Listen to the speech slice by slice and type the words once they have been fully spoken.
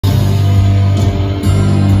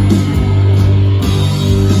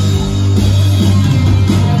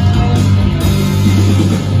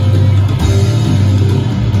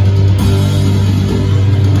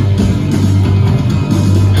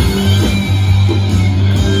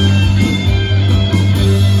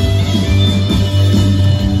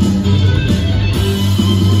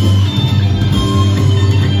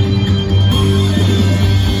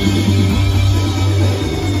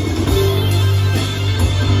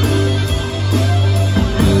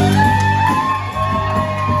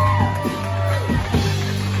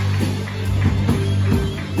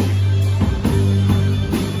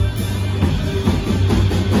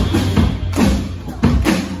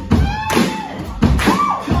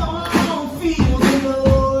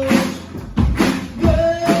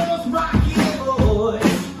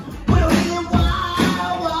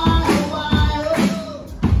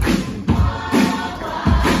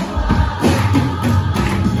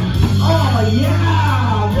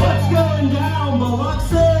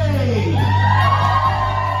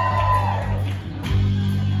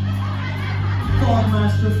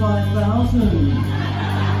Nothin.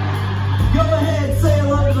 Go ahead, say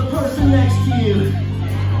hello to the person next to you.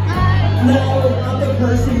 No, not the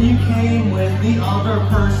person you came with, the other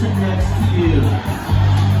person next to you.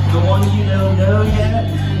 The one you don't know yet.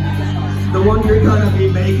 The one you're gonna be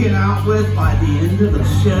making out with by the end of the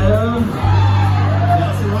show.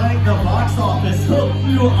 That's right, the box office hooked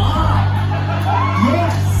you up.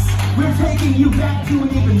 Yes, we're taking you back to an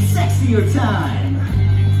even sexier time.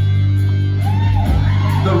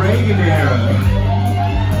 The Reagan era.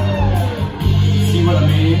 See what I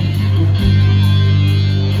mean?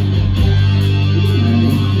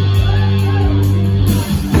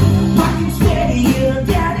 Parking steady in her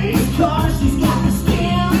daddy's car. She's got the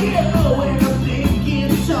stereo and a big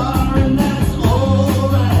guitar, and that's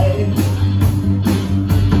alright.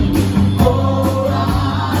 Alright.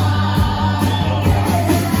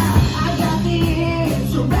 I got the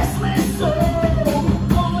itch, a restless soul.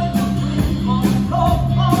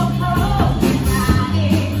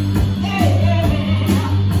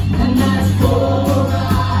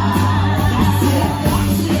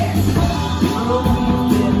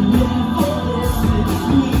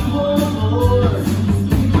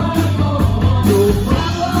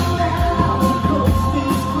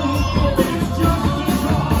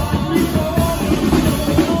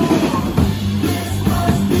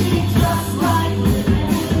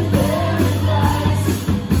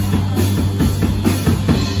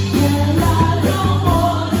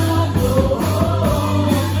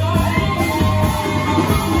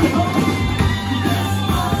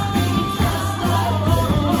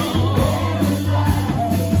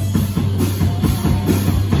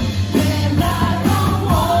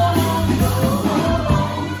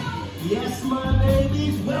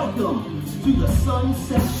 To the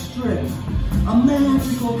Sunset Strip, a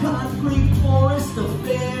magical concrete forest of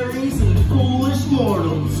fairies and foolish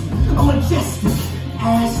mortals, a majestic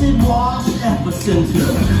acid-wash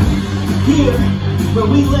epicenter. Here, where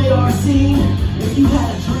we lay our scene, if you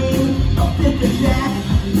had a dream, a fifth of jack,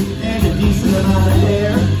 and a decent amount of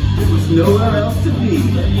hair, there was nowhere else to be.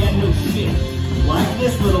 But yet no shit, like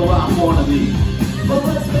this little rock wannabe. But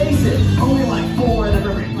let's face it, only like 4 out of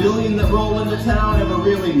every billion that roll into town ever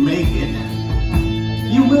really make it.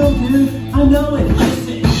 You will, dude. I know it.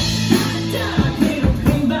 Listen.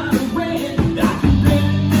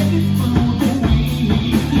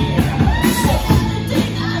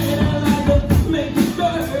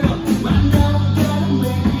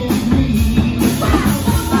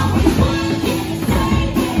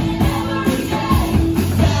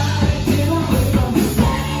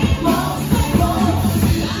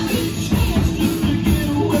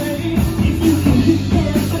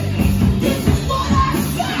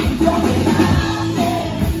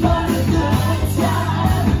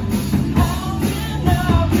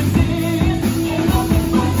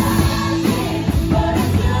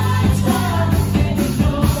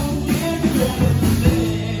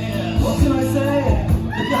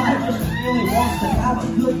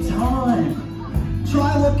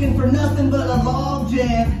 Try looking for nothing but a log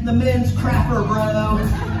jam, the men's crapper, bro.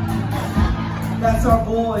 That's our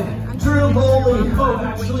boy, Drew Bowley. Oh,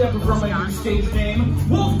 actually, I prefer my new stage name,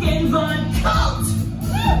 Wolfgang Von Cult.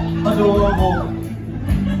 Adorable.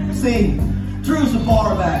 See, Drew's a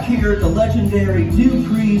bar back here at the legendary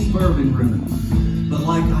Dupree's Bourbon Room. But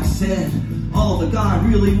like I said, all the guy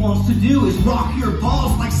really wants to do is rock your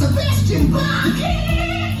balls like Sebastian Bach.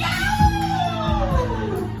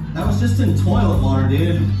 That was just in toilet water,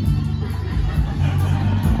 dude.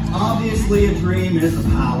 Obviously, a dream is a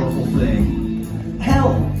powerful thing.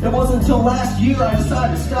 Hell, it wasn't until last year I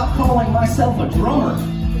decided to stop calling myself a drummer.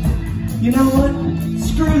 You know what?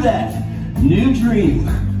 Screw that. New dream.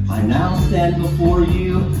 I now stand before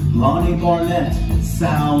you, Lonnie Barnett,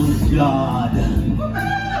 sound god.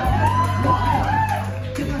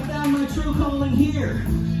 Because I found my true calling here,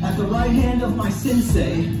 at the right hand of my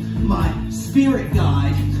sensei, my spirit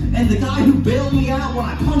guide, and the guy who bailed me out when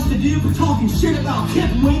I punched a dude for talking shit about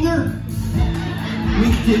Kip Winger.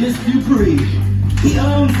 Meet Dennis Dupree. He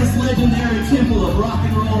owns this legendary temple of rock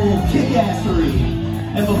and roll kickassery.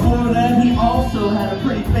 And before that, he also had a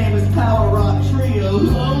pretty famous power rock trio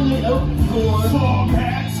who only opened for Fog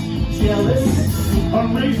hats, Jealous. a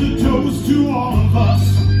razor toast to all of us,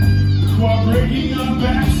 while breaking our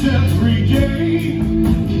backs every day.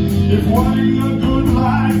 If wanting a good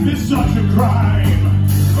life is such a crime,